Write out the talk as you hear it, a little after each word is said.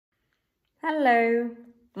Hello,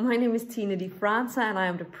 my name is Tina Di Franza and I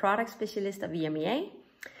am the product specialist of EMEA.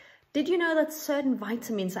 Did you know that certain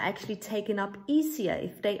vitamins are actually taken up easier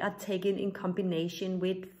if they are taken in combination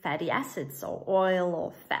with fatty acids or oil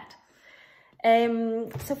or fat?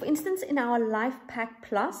 So for instance, in our LifePak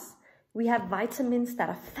Plus, we have vitamins that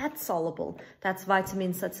are fat soluble. That's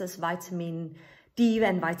vitamins such as vitamin D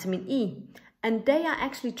and vitamin E. And they are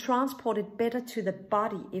actually transported better to the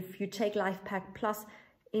body if you take LifePak Plus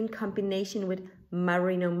in combination with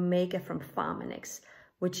marine omega from Pharmanex,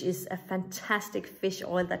 which is a fantastic fish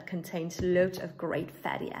oil that contains loads of great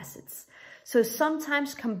fatty acids. So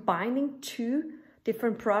sometimes combining two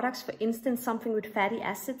different products, for instance, something with fatty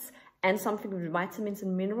acids and something with vitamins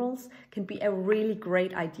and minerals, can be a really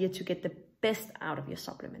great idea to get the best out of your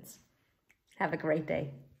supplements. Have a great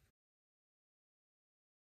day.